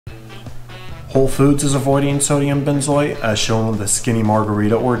Whole Foods is avoiding sodium benzoate, as shown with the skinny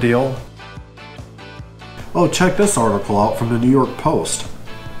margarita ordeal. Oh, check this article out from the New York Post.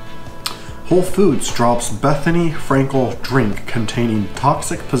 Whole Foods drops Bethany Frankel drink containing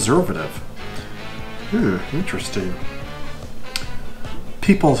toxic preservative. Interesting.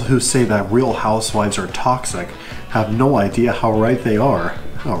 People who say that Real Housewives are toxic have no idea how right they are.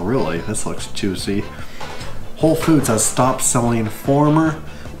 Oh really? This looks juicy. Whole Foods has stopped selling former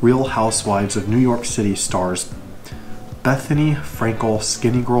Real Housewives of New York City stars Bethany Frankel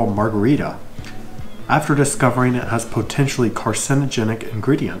Skinny Girl Margarita after discovering it has potentially carcinogenic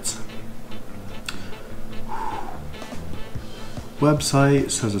ingredients.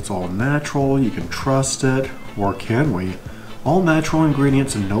 Website says it's all natural, you can trust it, or can we? All natural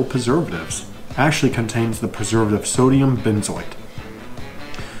ingredients and no preservatives. Actually contains the preservative sodium benzoate.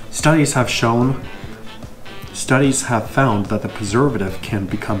 Studies have found that the preservative can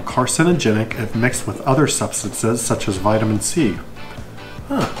become carcinogenic if mixed with other substances such as vitamin C.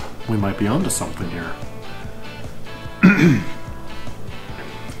 We might be onto something here.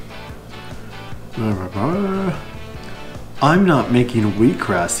 I'm not making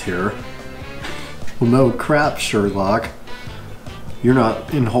wheatgrass here. Well, no crap, Sherlock. You're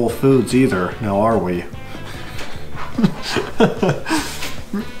not in Whole Foods either, now are we?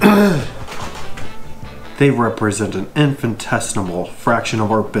 They represent an infinitesimal fraction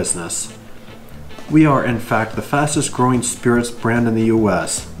of our business. We are, in fact, the fastest growing spirits brand in the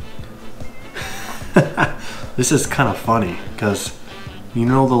US. This is kind of funny, because you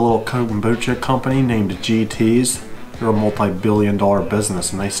know the little kombucha company named GT's? They're a multi-billion-dollar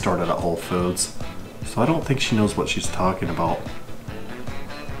business and they started at Whole Foods. So I don't think she knows what she's talking about.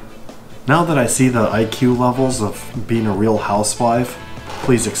 Now that I see the IQ levels of being a Real Housewife,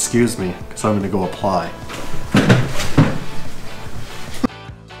 please excuse me, because I'm going to go apply.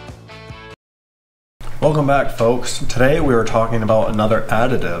 Welcome back, folks. Today we are talking about another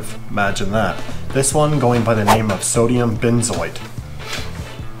additive. Imagine that. This one going by the name of sodium benzoate.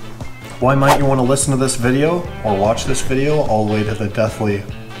 Why might you want to listen to this video or watch this video all the way to the deathly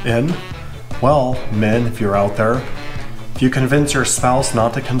end? Well, men, if you're out there, if you convince your spouse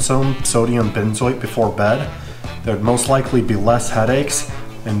not to consume sodium benzoate before bed, there'd most likely be less headaches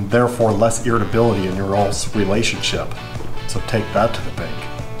and therefore less irritability in your all's relationship. So take that to the bank.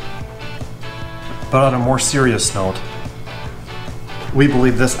 But on a more serious note, we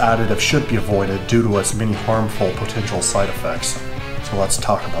believe this additive should be avoided due to its many harmful potential side effects. So let's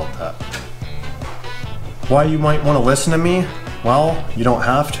talk about that. Why you might want to listen to me? Well, you don't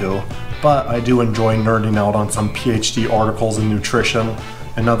have to, but I do enjoy nerding out on some PhD articles in nutrition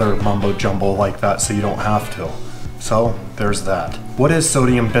and other mumbo-jumbo like that, so you don't have to. So there's that. What is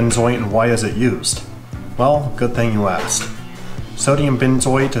sodium benzoate and why is it used? Well, good thing you asked. Sodium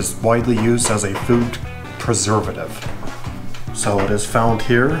benzoate is widely used as a food preservative. So it is found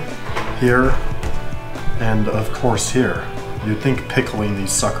here, here, and of course here. You'd think pickling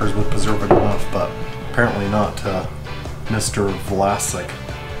these suckers would preserve it enough, but apparently not to Mr. Vlasic,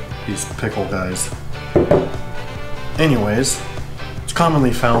 these pickle guys. Anyways, it's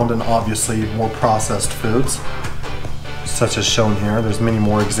commonly found in obviously more processed foods, such as shown here. There's many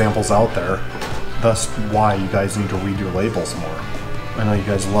more examples out there, thus why you guys need to read your labels more. I know you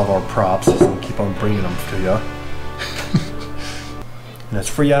guys love our props, so we keep on bringing them to you. In its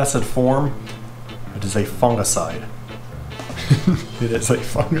free acid form, it is a fungicide. It is a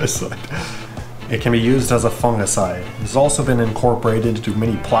fungicide. It can be used as a fungicide. It has also been incorporated into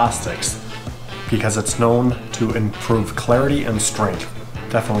many plastics because it's known to improve clarity and strength.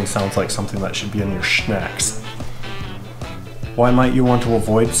 Definitely sounds like something that should be in your snacks. Why might you want to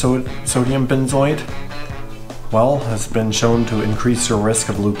avoid sodium benzoate? Well, it's been shown to increase your risk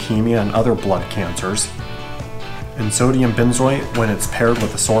of leukemia and other blood cancers. And sodium benzoate, when it's paired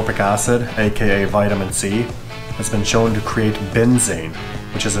with ascorbic acid, aka vitamin C, has been shown to create benzane,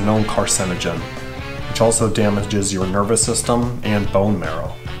 which is a known carcinogen, which also damages your nervous system and bone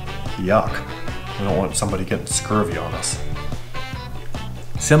marrow. Yuck. We don't want somebody getting scurvy on us.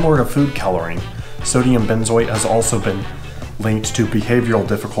 Similar to food coloring, sodium benzoate has also been linked to behavioral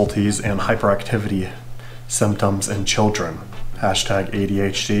difficulties and hyperactivity symptoms in children. Hashtag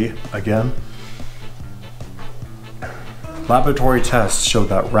ADHD again. Laboratory tests showed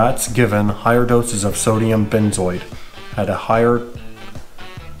that rats given higher doses of sodium benzoate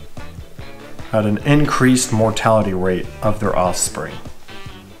had an increased mortality rate of their offspring.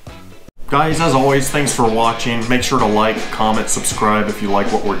 Guys, as always, thanks for watching. Make sure to like, comment, subscribe if you like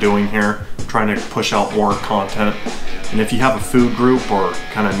what we're doing here. I'm trying to push out more content. And if you have a food group or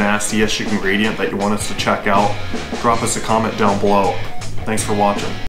kind of nasty-ish ingredient that you want us to check out, drop us a comment down below. Thanks for watching.